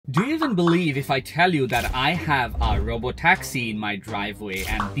Do you even believe if I tell you that I have a Robotaxi in my driveway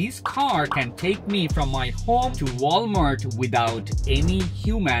and this car can take me from my home to Walmart without any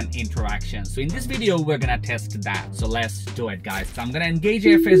human interaction? So in this video, we're gonna test that. So let's do it, guys. So I'm gonna engage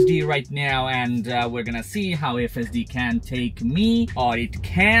FSD right now and we're gonna see how FSD can take me or it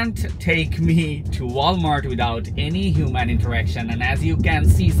can't take me to Walmart without any human interaction. And as you can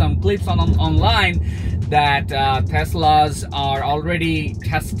see some clips online that Teslas are already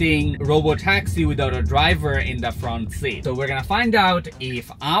testing Robotaxi without a driver in the front seat. So we're gonna find out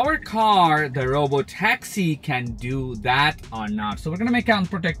if our car, the Robotaxi, can do that or not. So we're gonna make an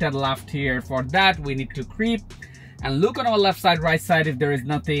unprotected left here. For that, we need to creep and look on our left side, right side. If there is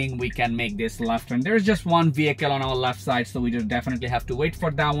nothing, we can make this left turn. There's just one vehicle on our left side, so we just definitely have to wait for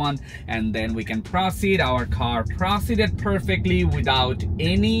that one, and then we can proceed. Our car proceeded perfectly without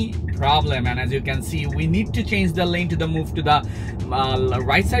any problem. And as you can see, we need to change the lane to move to the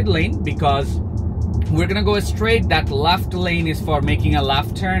right side lane, because we're gonna go straight. That left lane is for making a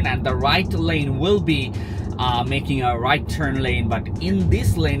left turn, and the right lane will be making a right turn lane. But in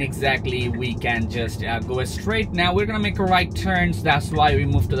this lane exactly, we can just go straight. Now we're gonna make a right turn, so that's why we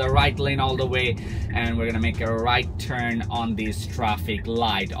move to the right lane all the way, and we're gonna make a right turn on this traffic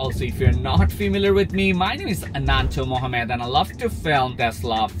light. Also, if you're not familiar with me, my name is Ananto Mohammed and I love to film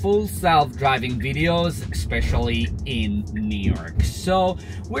Tesla full self-driving videos, especially in New York. So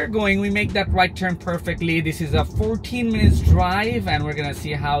we make that right turn perfectly. This is a 14 minutes drive, and we're gonna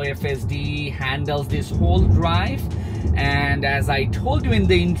see how FSD handles this whole drive. And as I told you in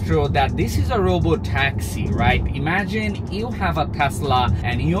the intro, that this is a Robotaxi, right? Imagine you have a Tesla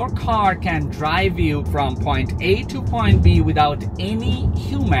and your car can drive you from point A to point B without any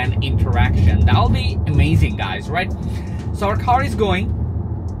human interaction. That'll be amazing, guys, right? So our car is going,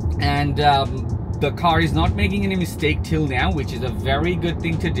 and the car is not making any mistake till now, which is a very good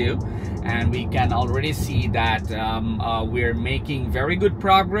thing to do. And we can already see that we're making very good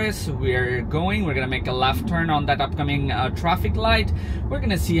progress. We're gonna make a left turn on that upcoming traffic light. We're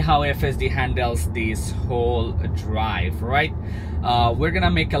gonna see how FSD handles this whole drive, right? We're gonna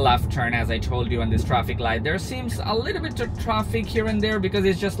make a left turn, as I told you, on this traffic light. There seems a little bit of traffic here and there because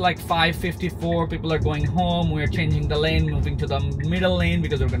it's just like 5:54. People are going home. We're changing the lane, moving to the middle lane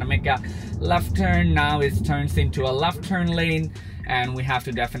because we're gonna make a left turn. Now it turns into a left turn lane, and we have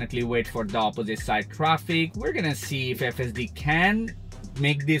to definitely wait for the opposite side traffic. We're gonna see if FSD can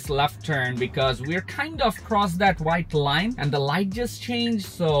make this left turn, because we're kind of crossed that white line and the light just changed,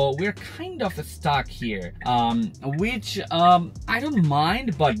 so we're kind of stuck here, which I don't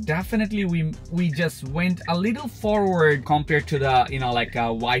mind, but definitely we just went a little forward compared to the, you know, like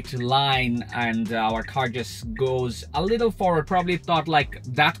a white line, and our car just goes a little forward. Probably thought like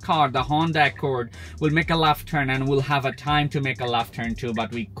that car, the Honda Accord, will make a left turn and we'll have a time to make a left turn too,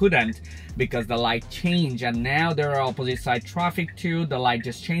 but we couldn't because the light changed. And now there are opposite side traffic too. The light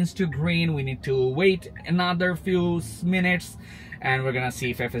just changed to green. We need to wait another few minutes, and we're gonna see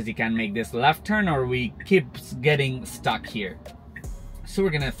if FSD can make this left turn or we keep getting stuck here. So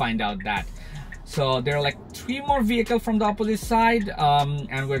we're gonna find out that. So there are like 3 more vehicles from the opposite side,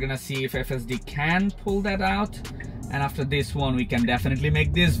 and we're gonna see if FSD can pull that out. And after this one, we can definitely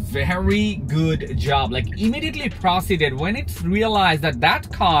make this very good job. Like immediately proceeded when it's realized that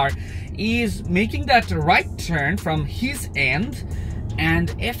that car is making that right turn from his end, and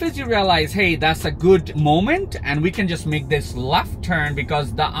FSD realized, hey, that's a good moment and we can just make this left turn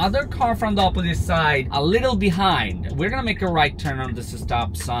because the other car from the opposite side a little behind. We're gonna make a right turn on this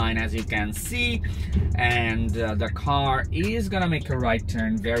stop sign, as you can see, and the car is gonna make a right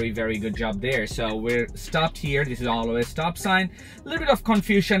turn. Very good job there. So we're stopped here. This is always stop sign. A little bit of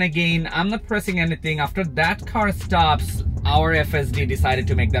confusion again. I'm not pressing anything. After that car stops, our FSD decided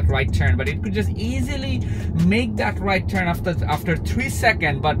to make that right turn, but it could just easily make that right turn after 3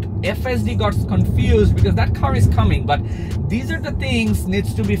 seconds. But FSD got confused because that car is coming. But these are the things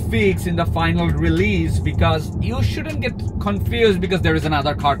needs to be fixed in the final release, because you shouldn't get confused because there is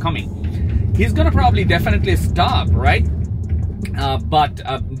another car coming. He's gonna probably definitely stop, right? But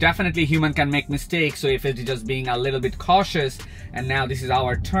definitely human can make mistakes, so if it's just being a little bit cautious. And now this is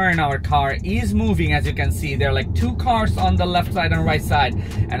our turn. Our car is moving. As you can see, there are like 2 cars on the left side and right side,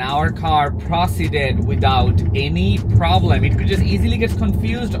 and our car proceeded without any problem. It could just easily get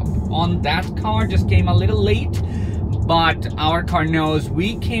confused on that car, just came a little late, but our car knows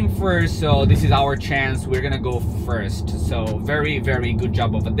we came first, so this is our chance. We're gonna go first. So very good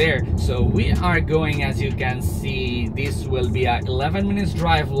job over there. So we are going, as you can see, this will be a 11 minutes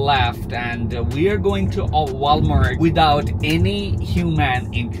drive left, and we are going to Walmart without any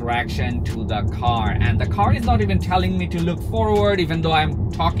human interaction to the car. And the car is not even telling me to look forward, even though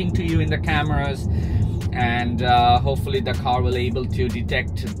I'm talking to you in the cameras. And hopefully the car will able to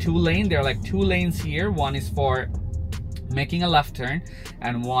detect 2 lanes. There are like 2 lanes here. One is for making a left turn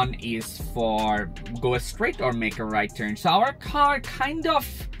and one is for go straight or make a right turn. So our car kind of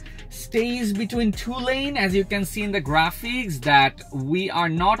stays between 2 lanes, as you can see in the graphics, that we are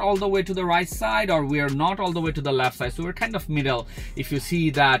not all the way to the right side or we are not all the way to the left side. So we're kind of middle, if you see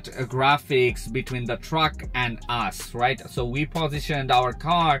that graphics between the truck and us, right? So we positioned our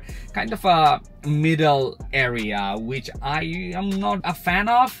car kind of a middle area, which I am not a fan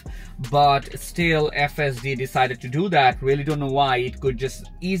of, but still FSD decided to do that. Really don't know why. It could just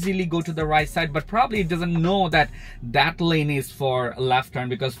easily go to the right side, but probably it doesn't know that that lane is for left turn,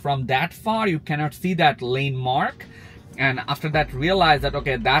 because from that far you cannot see that lane mark. And after that realize that,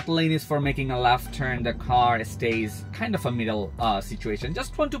 okay, that lane is for making a left turn. The car stays kind of a middle situation.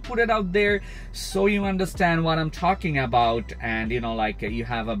 Just want to put it out there so you understand what I'm talking about, and you know, like you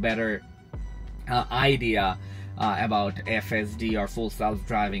have a better idea about FSD or full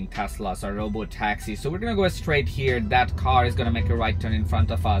self-driving Teslas or Robotaxi. So we're gonna go straight here. That car is gonna make a right turn in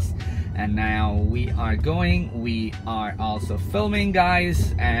front of us, and now we are also filming,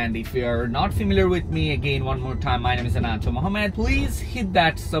 guys. And if you're not familiar with me, again, one more time, my name is Ananto Mohammed. Please hit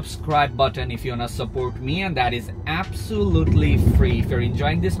that subscribe button if you wanna support me, and that is absolutely free. If you're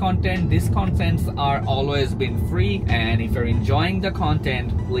enjoying this content, these contents are always been free, and if you're enjoying the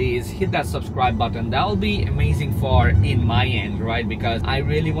content, please hit that subscribe button. That'll be amazing for in my end, right? Because I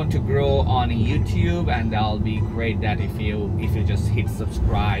really want to grow on YouTube, and that'll be great that if you just hit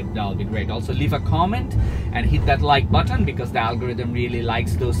subscribe, that'll be great. Also leave a comment and hit that like button, because the algorithm really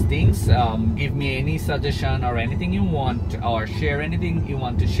likes those things. Give me any suggestion or anything you want, or share anything you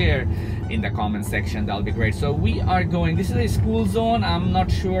want to share in the comment section. That'll be great. So we are going, this is a school zone. I'm not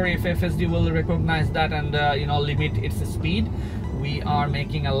sure if FSD will recognize that and you know, limit its speed. We are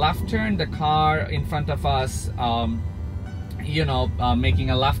making a left turn. The car in front of us you know, making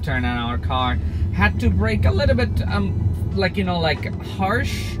a left turn, and our car had to brake a little bit like, you know, like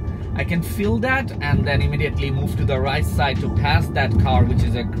harsh. I can feel that, and then immediately move to the right side to pass that car, which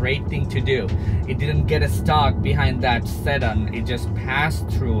is a great thing to do. It didn't get stuck behind that sedan. It just passed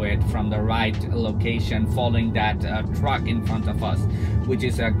through it from the right location, following that truck in front of us, which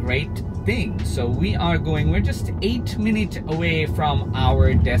is a great thing. So we are going, we're just 8 minutes away from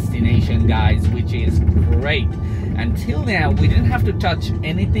our destination, guys, which is great. Until now, we didn't have to touch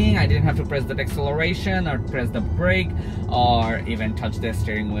anything. I didn't have to press the acceleration or press the brake or even touch the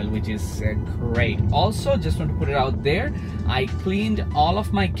steering wheel, which is great. Also, just want to put it out there, I cleaned all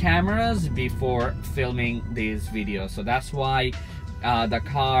of my cameras before filming this video. So that's why the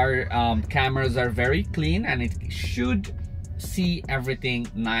car cameras are very clean, and it should see everything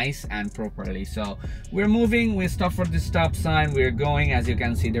nice and properly. So we're moving, we stop for the stop sign, we're going. As you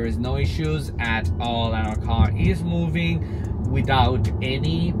can see, there is no issues at all, and our car is moving without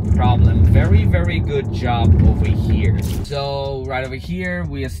any problem. Very good job over here. So right over here,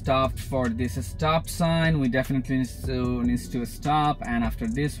 we stopped for this stop sign. We definitely needs to stop, and after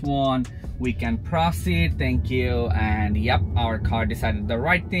this one we can proceed. Thank you. And yep, our car decided the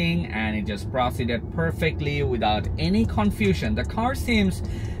right thing, and it just proceeded perfectly without any confusion. The car seems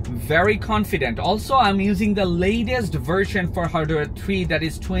very confident. Also, I'm using the latest version for hardware 3, that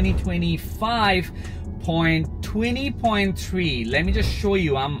is 2025.20.3. let me just show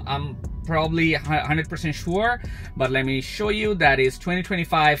you. I'm probably 100% sure, but let me show you. That is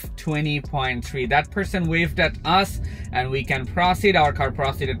 2025.20.3. that person waved at us, and we can proceed. Our car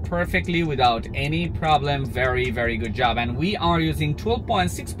proceeded perfectly without any problem. Very good job. And we are using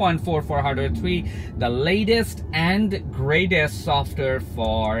 12.6.4 for hardware 3, the latest and greatest software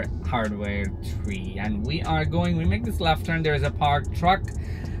for hardware 3. And we are going, we make this left turn. There is a parked truck,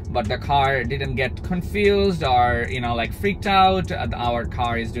 but the car didn't get confused or, you know, like freaked out. Our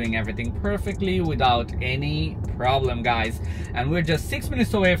car is doing everything perfectly without any problem, guys. And we're just 6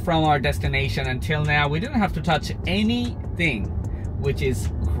 minutes away from our destination. Until now, we didn't have to touch anything, which is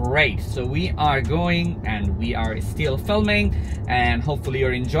great. So we are going, and we are still filming, and hopefully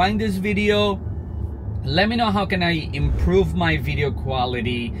you're enjoying this video. Let me know how can I improve my video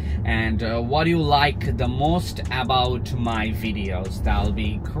quality, and what do you like the most about my videos. That'll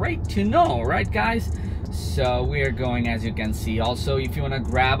be great to know, right guys? So we're going, as you can see. Also, if you want to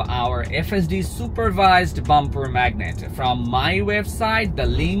grab our FSD supervised bumper magnet from my website, the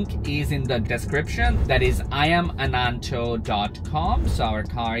link is in the description. That is iamananto.com. So our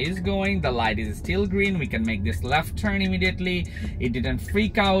car is going, the light is still green, we can make this left turn immediately. It didn't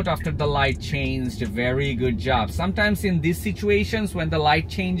freak out after the light changed. Very good job. Sometimes in these situations when the light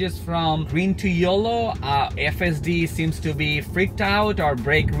changes from green to yellow, FSD seems to be freaked out or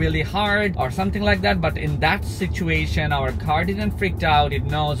brake really hard or something like that, but in that situation our car didn't freak out. It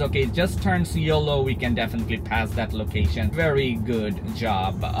knows, okay, it just turns yellow, we can definitely pass that location. Very good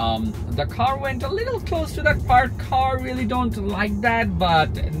job. The car went a little close to that parked car. Really don't like that,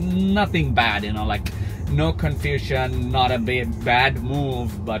 but nothing bad, you know, like no confusion, not a bad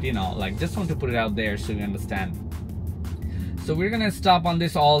move, but you know, like just want to put it out there so you understand. So we're gonna stop on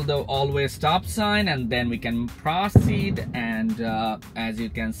this always stop sign, and then we can proceed. And as you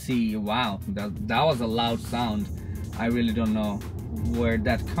can see, wow, that was a loud sound. I really don't know where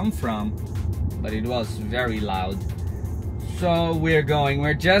that come from, but it was very loud. So we're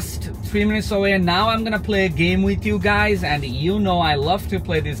just 3 minutes away, and now I'm gonna play a game with you guys. And you know I love to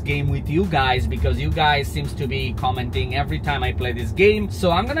play this game with you guys because you guys seems to be commenting every time I play this game.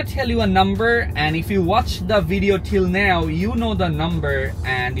 So I'm gonna tell you a number, and if you watch the video till now, you know the number,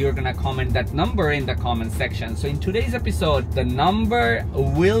 and you're gonna comment that number in the comment section. So in today's episode, the number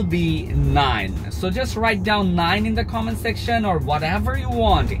will be 9. So just write down 9 in the comment section, or whatever you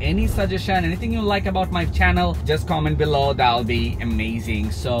want, any suggestion, anything you like about my channel, just comment below. That'll be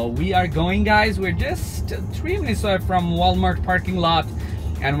amazing. So we are going, guys. We're just 3 minutes away from Walmart parking lot,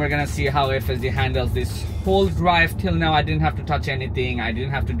 and we're gonna see how FSD handles this whole drive. Till now I didn't have to touch anything, I didn't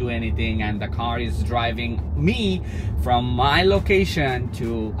have to do anything, and the car is driving me from my location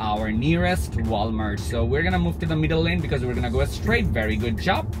to our nearest Walmart. So we're gonna move to the middle lane because we're gonna go straight. Very good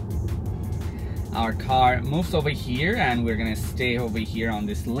job. Our car moves over here, and we're gonna stay over here on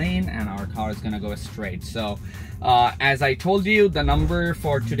this lane, and our car is gonna go straight. So as I told you, the number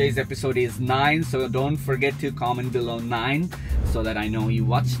for today's episode is 9, so don't forget to comment below 9 so that I know you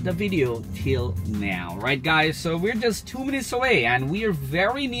watched the video till now, right guys? So we're just 2 minutes away, and we are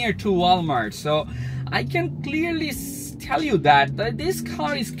very near to Walmart. So I can clearly tell you that this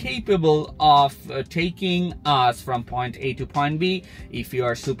car is capable of taking us from point A to point B if you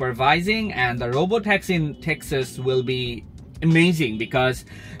are supervising, and the Robotaxi in Texas will be amazing because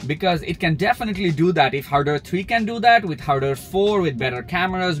it can definitely do that. If hardware 3 can do that, with hardware 4, with better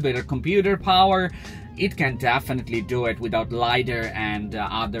cameras, better computer power, it can definitely do it without LiDAR and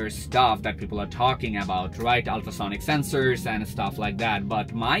other stuff that people are talking about, right? Ultrasonic sensors and stuff like that.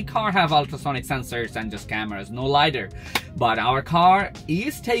 But my car have ultrasonic sensors and just cameras, no LiDAR. But our car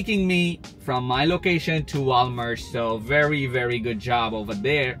is taking me from my location to Walmart, so very, very good job over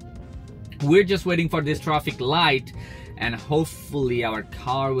there. We're just waiting for this traffic light, and hopefully our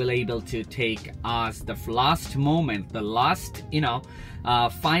car will able to take us the last moment, the last, you know,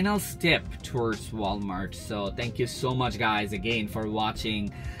 final step towards Walmart. So thank you so much guys again for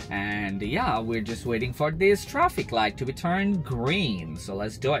watching, and yeah, we're just waiting for this traffic light to be turned green. So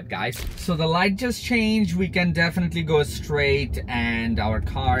let's do it, guys. So the light just changed, we can definitely go straight, and our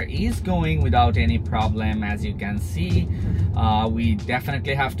car is going without any problem. As you can see, we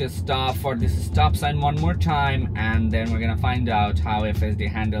definitely have to stop for this stop sign one more time, and then we're gonna find out how FSD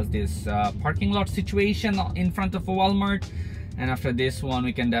handles this parking lot situation in front of a Walmart. And after this one,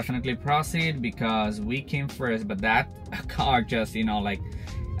 we can definitely proceed because we came first, but that car just, you know, like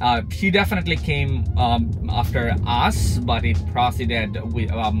she definitely came after us, but it proceeded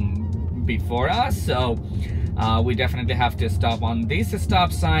with, before us. So we definitely have to stop on this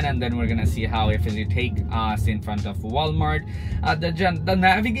stop sign, and then we're gonna see how FSD take us in front of Walmart. The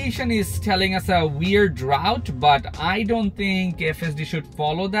navigation is telling us a weird route, but I don't think FSD should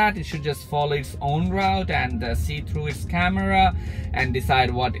follow that. It should just follow its own route and see through its camera and decide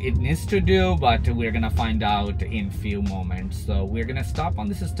what it needs to do. But we're gonna find out in few moments. So we're gonna stop on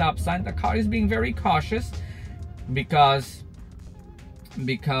this stop sign. The car is being very cautious because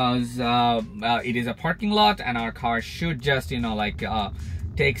it is a parking lot, and our car should just, you know, like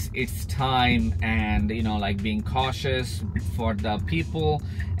takes its time and, you know, like being cautious for the people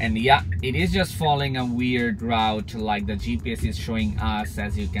And yeah, it is just following a weird route like the GPS is showing us.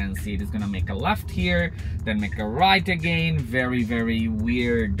 As you can see, it is gonna make a left here, then make a right again. Very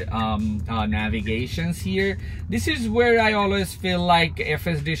weird navigations here. This is where I always feel like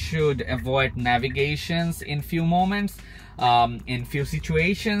FSD should avoid navigations in few moments, in few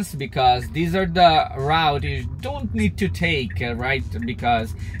situations, because these are the route you don't need to take, right?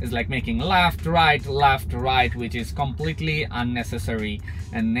 Because it's like making left right, which is completely unnecessary.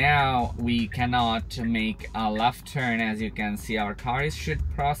 And now we cannot make a left turn. As you can see, our car should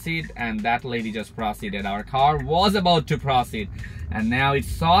proceed, and that lady just proceeded. Our car was about to proceed, and now it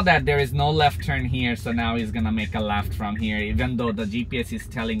saw that there is no left turn here, so now it's gonna make a left from here. Even though the GPS is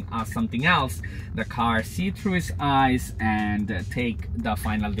telling us something else, the car see through his eyes and take the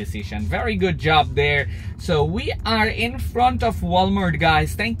final decision. Very good job there. So we are in front of Walmart,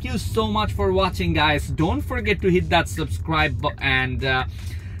 guys. Thank you so much for watching, guys. Don't forget to hit that subscribe button, and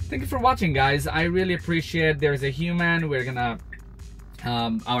thank you for watching, guys. I really appreciate. There's a human. We're gonna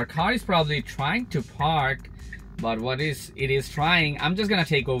our car is probably trying to park, but it is trying. I'm just gonna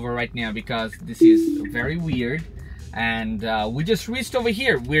take over right now because this is very weird. And we just reached over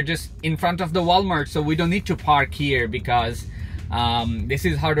here. We're just in front of the Walmart, so we don't need to park here because this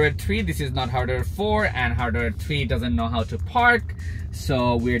is hardware 3, this is not hardware 4, and hardware 3 doesn't know how to park.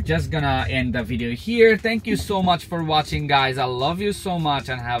 So we're just gonna end the video here. Thank you so much for watching, guys. I love you so much,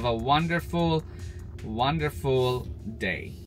 and have a wonderful day.